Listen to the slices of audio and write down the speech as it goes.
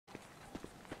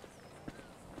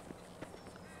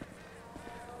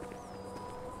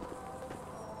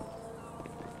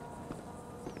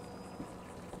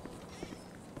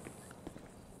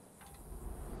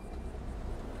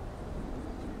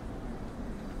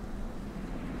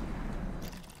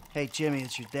Hey, Jimmy,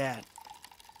 it's your dad.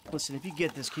 Listen, if you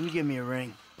get this, can you give me a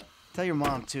ring? Tell your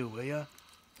mom, too, will ya?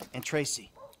 And Tracy.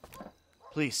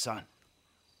 Please, son.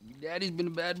 Daddy's been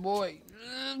a bad boy.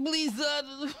 Please,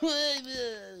 son.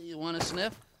 You want a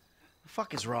sniff? The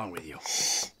fuck is wrong with you?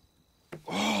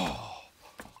 Oh.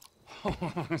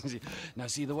 Now,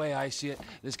 see, the way I see it,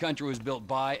 this country was built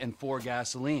by and for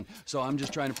gasoline. So I'm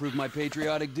just trying to prove my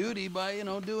patriotic duty by, you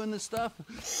know, doing this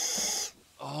stuff.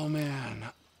 Oh, man.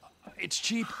 It's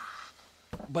cheap,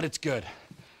 but it's good.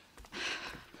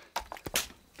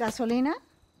 Gasolina?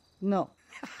 No.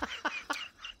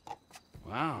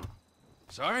 Wow.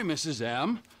 Sorry, Mrs.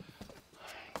 M.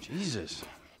 Jesus.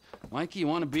 Mikey, you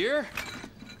want a beer?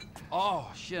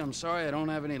 Oh, shit, I'm sorry I don't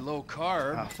have any low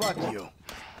carb. Oh, fuck you.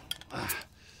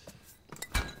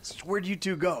 So where'd you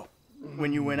two go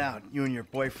when you went out, you and your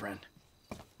boyfriend?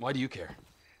 Why do you care?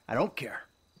 I don't care.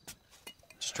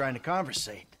 Just trying to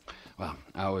conversate. Well,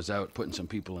 I was out putting some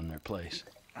people in their place.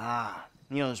 Ah,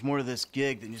 you know, there's more to this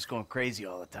gig than just going crazy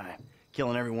all the time,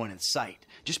 killing everyone in sight.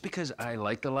 Just because I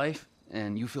like the life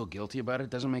and you feel guilty about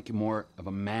it doesn't make you more of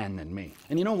a man than me.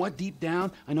 And you know what? Deep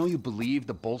down, I know you believe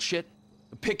the bullshit.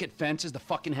 The picket fences, the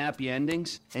fucking happy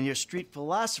endings. And your street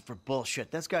philosopher bullshit,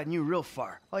 that's gotten you real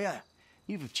far. Oh yeah,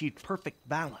 you've achieved perfect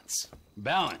balance.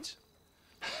 Balance?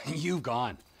 You've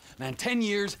gone. Man, 10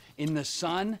 years in the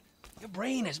sun, your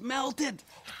brain has melted.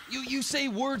 You say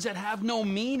words that have no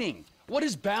meaning. What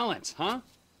is balance, huh?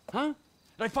 Huh?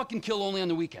 Did I fucking kill only on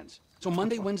the weekends? So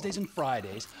Monday, Wednesdays, and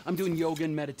Fridays, I'm doing yoga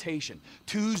and meditation.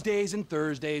 Tuesdays and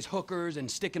Thursdays, hookers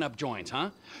and sticking up joints,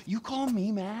 huh? You call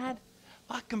me mad?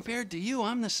 Fuck, compared to you,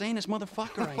 I'm the sanest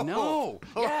motherfucker I know.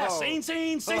 Yeah, sane.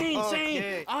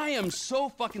 Okay. I am so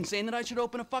fucking sane that I should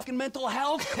open a fucking mental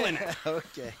health clinic.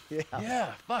 Okay, yeah.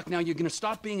 Yeah, fuck, now you're gonna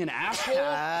stop being an asshole?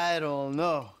 I don't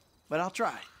know, but I'll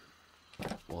try.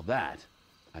 Well, that,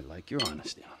 I like your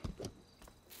honesty on.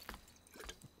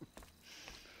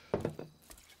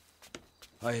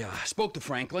 I spoke to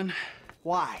Franklin.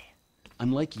 Why?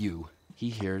 Unlike you, he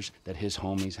hears that his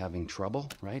homie's having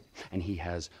trouble, right? And he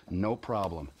has no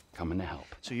problem coming to help.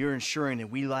 So you're ensuring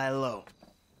that we lie low.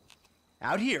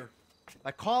 Out here,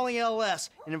 by calling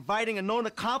LS and inviting a known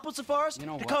accomplice of ours You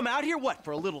know to what? come out here, what,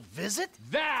 for a little visit?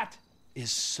 That is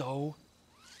so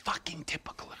fucking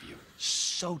typical of you.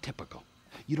 So typical.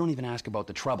 You don't even ask about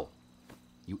the trouble.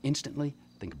 You instantly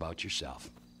think about yourself.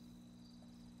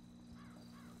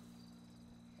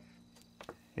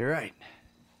 You're right.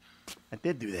 I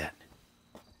did do that.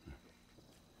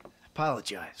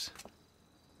 Apologize.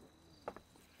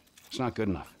 It's not good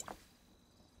enough.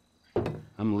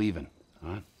 I'm leaving,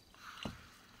 huh? I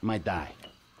might die.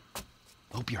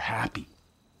 Hope you're happy.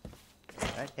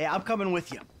 Right? Hey, I'm coming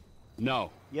with you.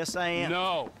 No. Yes, I am.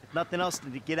 No. If nothing else to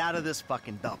get out of this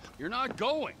fucking dump. You're not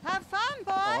going. Have fun,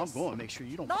 boys. Oh, I'm going. Make sure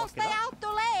you don't Don't fuck stay it up. out too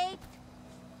late.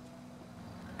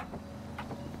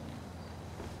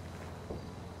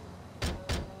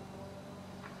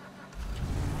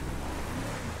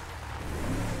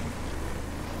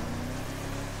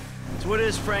 So what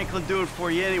is Franklin doing for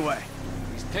you anyway?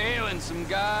 He's tailing some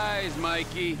guys,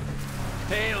 Mikey.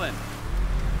 Tailing.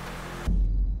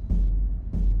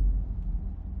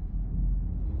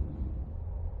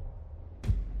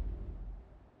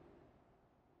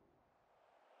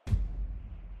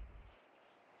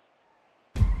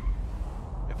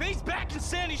 If he's back in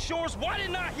Sandy Shores, why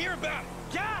didn't I hear about it?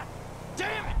 God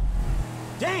damn it!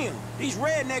 Damn, these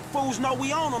redneck fools know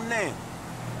we on them now.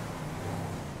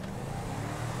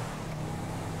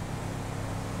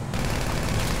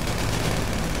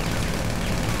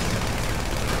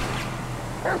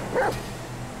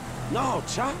 No,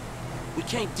 Chop. We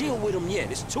can't deal with them yet.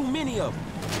 There's too many of them.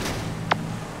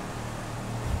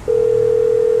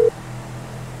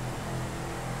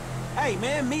 Hey,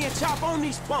 man, me and Chop on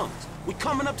these punks. We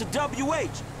coming up to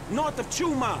WH, north of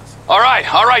Chumas. All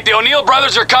right. The O'Neill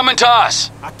brothers are coming to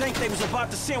us. I think they was about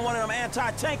to send one of them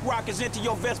anti-tank rockets into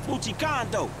your Vespucci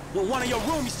condo when one of your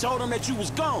roomies told them that you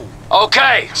was gone.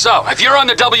 Okay, so if you're on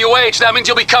the WH, that means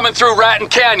you'll be coming through Raton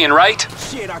Canyon, right?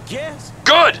 Shit, I guess.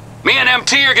 Good. Me and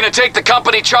MT are gonna take the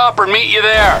company chopper and meet you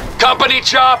there. Company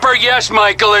chopper, yes,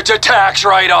 Michael, it's a tax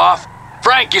write-off.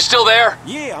 Frank, you still there?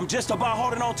 Yeah, I'm just about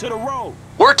holding on to the road.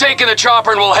 We're taking the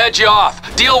chopper and we'll head you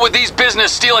off. Deal with these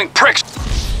business-stealing pricks.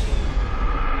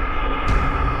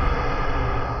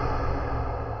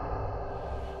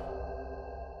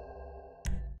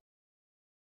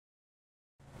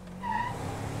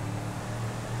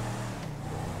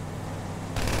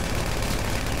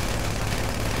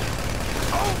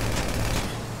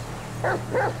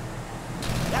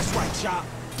 That's right, Chop.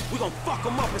 We gonna fuck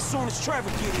them up as soon as Trevor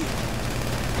get here.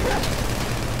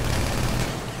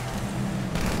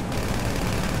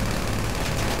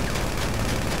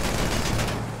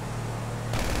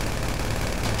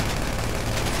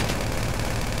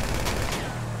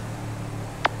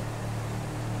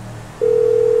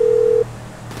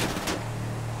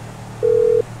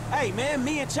 man,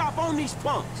 me and Chop on these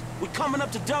punks. We coming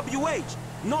up to WH,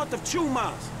 north of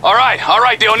Chumas. All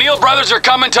right, the O'Neill brothers are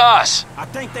coming to us. I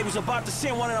think they was about to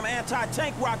send one of them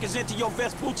anti-tank rockets into your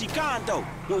Vespucci condo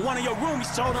when one of your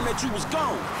roomies told them that you was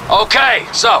gone. Okay,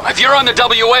 so if you're on the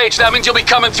WH, that means you'll be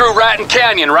coming through Raton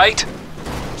Canyon, right?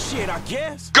 Shit, I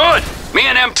guess. Good! Me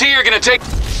and MT are gonna take...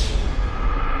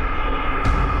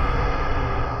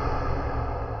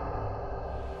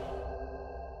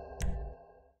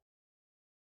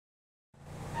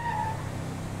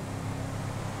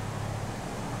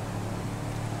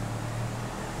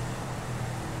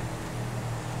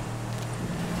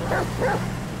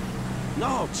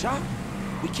 No, Chop.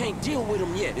 We can't deal with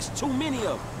them yet. There's too many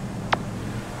of them.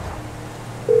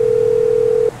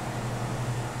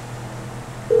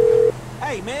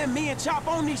 Hey, man, me and Chop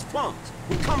on these punks.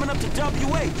 We coming up to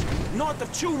WH, north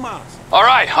of Chumas. All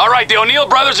right, the O'Neill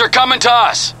brothers are coming to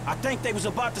us. I think they was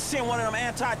about to send one of them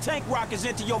anti-tank rockets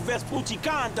into your Vespucci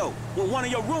condo when one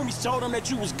of your roomies told them that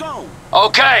you was gone.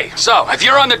 Okay, so if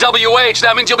you're on the WH,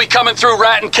 that means you'll be coming through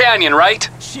Raton Canyon, right?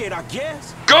 Shit, I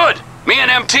guess. Good! Me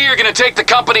and MT are gonna take the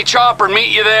company chopper and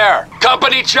meet you there.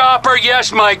 Company chopper,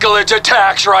 yes, Michael, it's a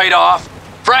tax write-off.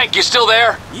 Frank, you still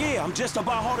there? Yeah, I'm just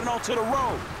about holding on to the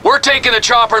road. We're taking the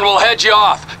chopper and we'll head you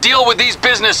off. Deal with these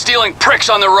business-stealing pricks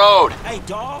on the road. Hey,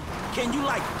 dawg, can you,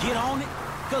 like, get on it?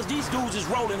 Because these dudes is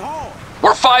rolling hard.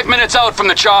 We're 5 minutes out from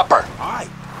the chopper. All right.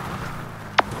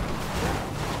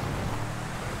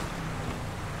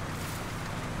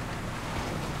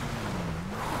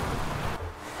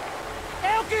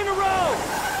 Elk in the road!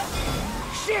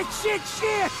 Shit!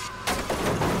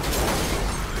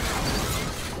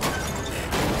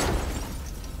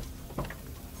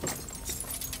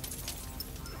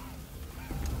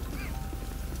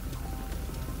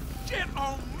 Get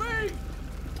on me!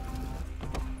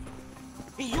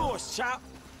 He yours, Chop.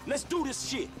 Let's do this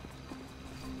shit.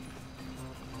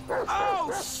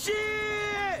 Oh,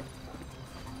 shit!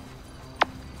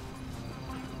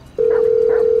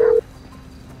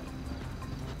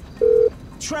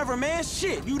 Trevor, man,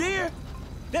 shit, you there?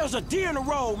 There was a deer in the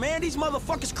road, man. These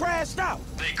motherfuckers crashed out.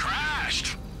 They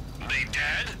crashed? They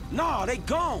dead? Nah, they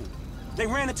gone. They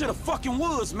ran into the fucking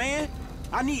woods, man.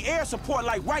 I need air support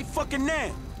like right fucking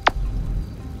now.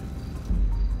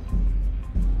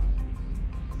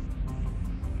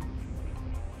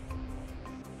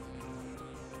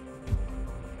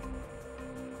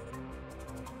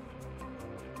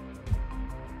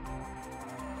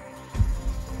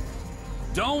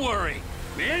 Don't worry.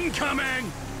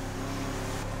 Incoming!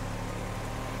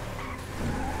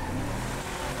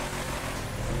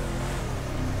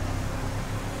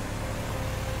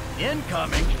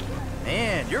 Incoming?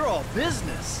 Man, you're all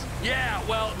business. Yeah,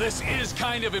 well, this is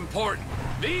kind of important.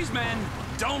 These men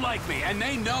don't like me, and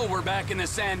they know we're back in the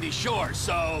sandy shore,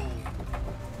 so...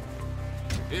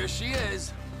 Here she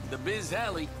is, the Biz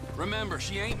Alley. Remember,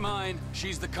 she ain't mine,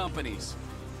 she's the company's.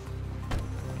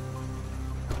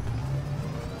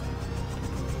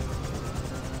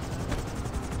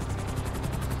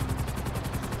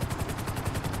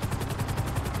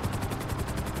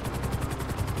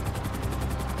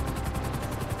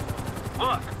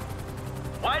 Look,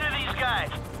 why do these guys,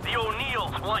 the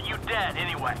O'Neills, want you dead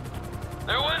anyway?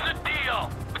 There was a deal.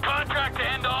 The contract to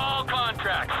end all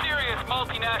contracts. Serious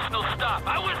multinational stuff.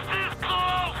 I was this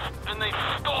close! And they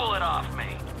stole it off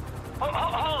me.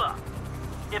 Hold up.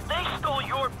 If they stole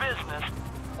your business,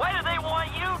 why do they want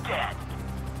you dead?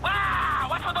 Wow!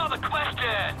 What's with all the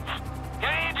questions?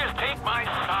 Can't you just take my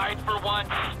side for once?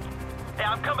 Hey,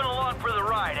 I'm coming along for the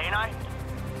ride, ain't I?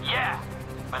 Yeah.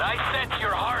 But I sense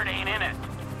your heart ain't in it.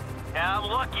 And I'm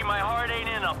lucky my heart ain't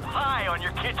in a pie on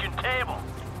your kitchen table.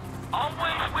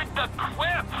 Always with the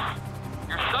quips.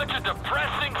 You're such a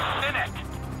depressing cynic.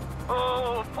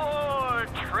 Oh,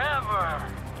 poor Trevor.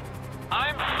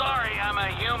 I'm sorry I'm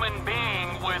a human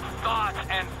being with thoughts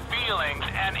and feelings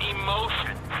and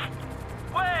emotions.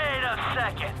 Wait a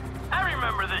second. I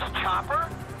remember this chopper.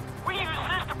 We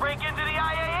used this to break into the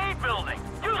IAA building.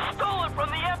 You stole it from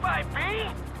the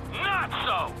FIB? Not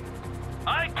so!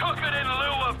 I took it in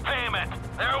lieu of payment.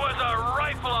 There was a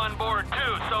rifle on board,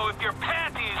 too, so if your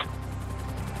panties...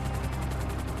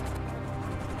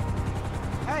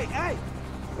 Hey!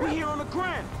 We here on the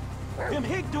ground. Them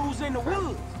hick dudes in the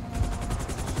woods.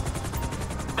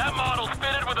 That model's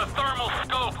fitted with a thermal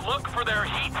scope. Look for their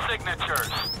heat signatures.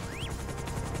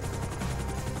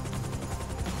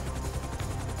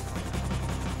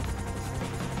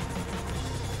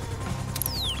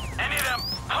 Any of them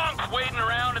punks waiting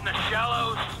around in the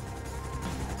shallows?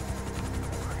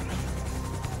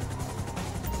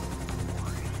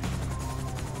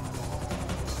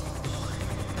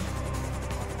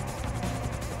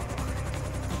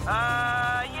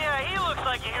 Yeah, he looks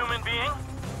like a human being.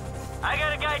 I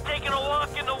got a guy taking a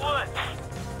walk in the woods.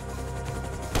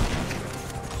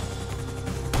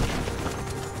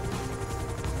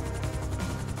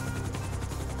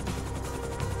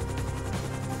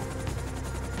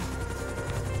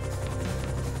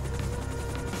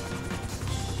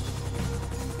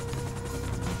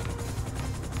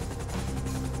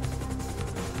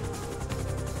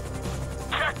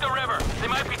 Check the river. They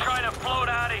might be trying to float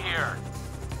out of here.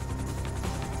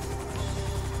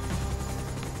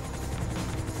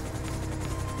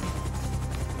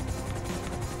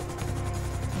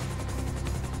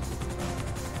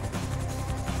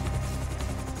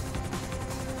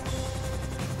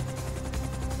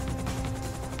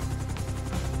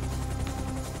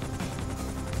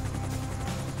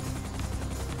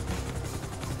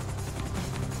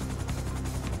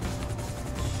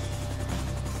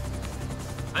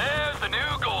 There's the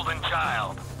new golden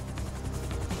child.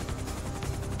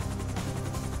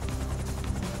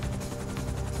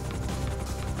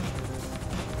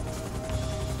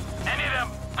 Any of them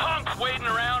punks wading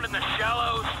around in the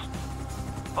shallows?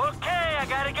 Okay, I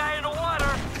got a guy in the water.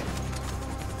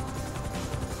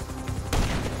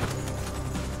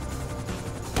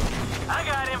 I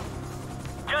got him.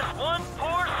 Just one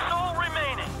poor soul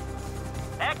remaining.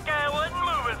 That guy wasn't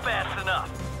moving fast enough.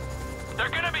 They're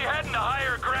gonna be heading to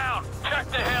higher ground. Check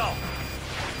the hill.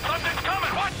 Something's coming.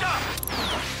 What the?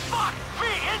 Fuck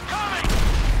me! Incoming!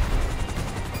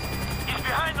 He's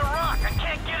behind the rock. I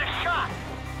can't get a shot.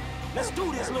 Let's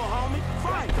do this, little homie.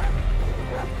 Fight!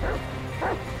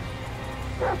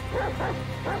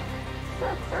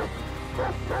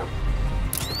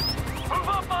 Move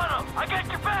up on him. I got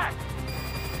your back.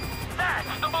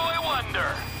 That's the boy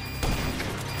wonder.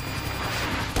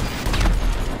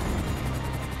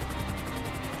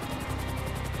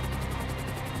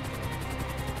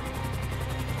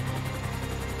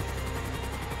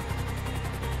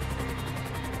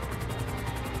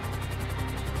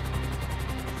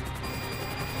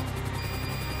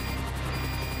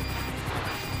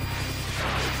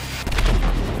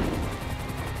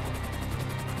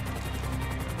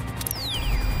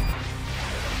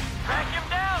 Track him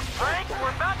down, Frank.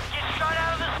 We're about to get shot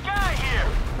out of the sky here.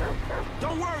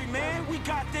 Don't worry, man. We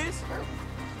got this.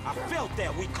 I felt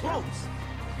that. We close.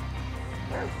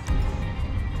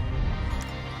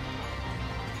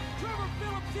 Trevor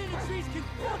Phillips Industries can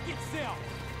fuck itself.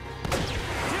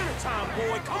 Dinner time,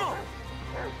 boy. Come on.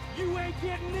 You ain't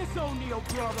getting this, O'Neal,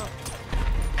 brother.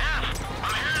 F,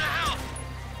 I'm here to help.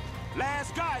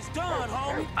 Last guy's done,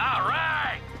 homie. All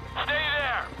right. Stay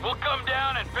there. We'll come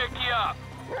down and pick you up.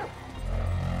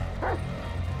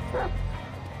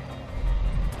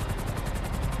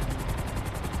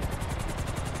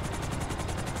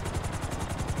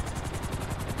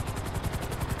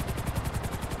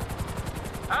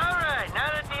 All right, now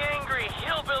that the angry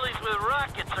hillbillies with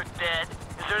rockets are dead,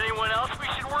 is there anyone else we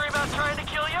should worry about trying to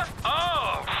kill you?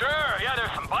 Oh, sure. Yeah,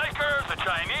 there's some bikers, the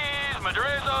Chinese,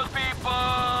 Madrezo's people,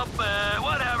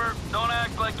 whatever. Don't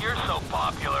act like you're so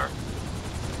popular.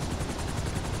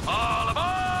 All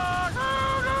aboard!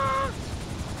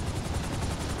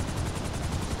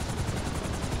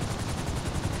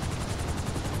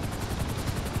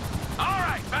 All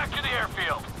right, back to the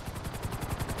airfield.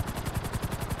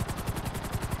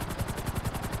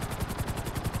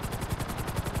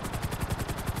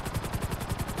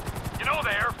 You know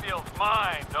the airfield's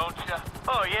mine, don't you?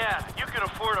 Oh, yeah. You can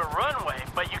afford a runway,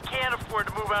 but you can't afford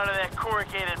to move out of that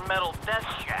corrugated metal death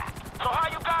shack. So how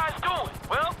you guys doing?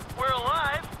 Well, we're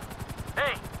alive.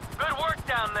 Hey, good work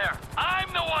down there.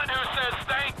 I'm the one who says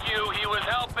thank you. He was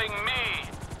helping me.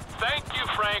 Thank you,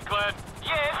 Franklin.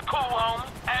 Yeah, it's cool, homie.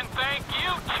 And thank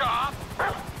you, Chop.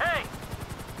 Hey,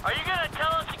 are you gonna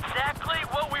tell us exactly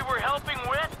what we were helping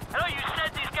with? I know you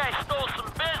said these guys stole some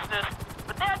business,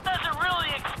 but that doesn't really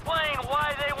explain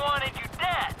why they wanted you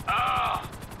dead.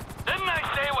 Didn't I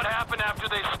say what happened after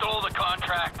they stole the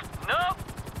contract? Nope,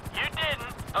 you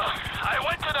didn't. I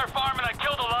went to their farm and I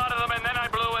killed a lot of them and then I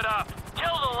blew it up.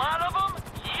 Killed a lot of them?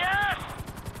 Yes!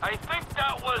 I think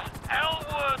that was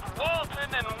Elwood,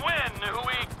 Walton, and Wynn who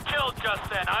we killed just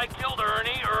then. I killed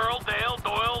Ernie, Earl,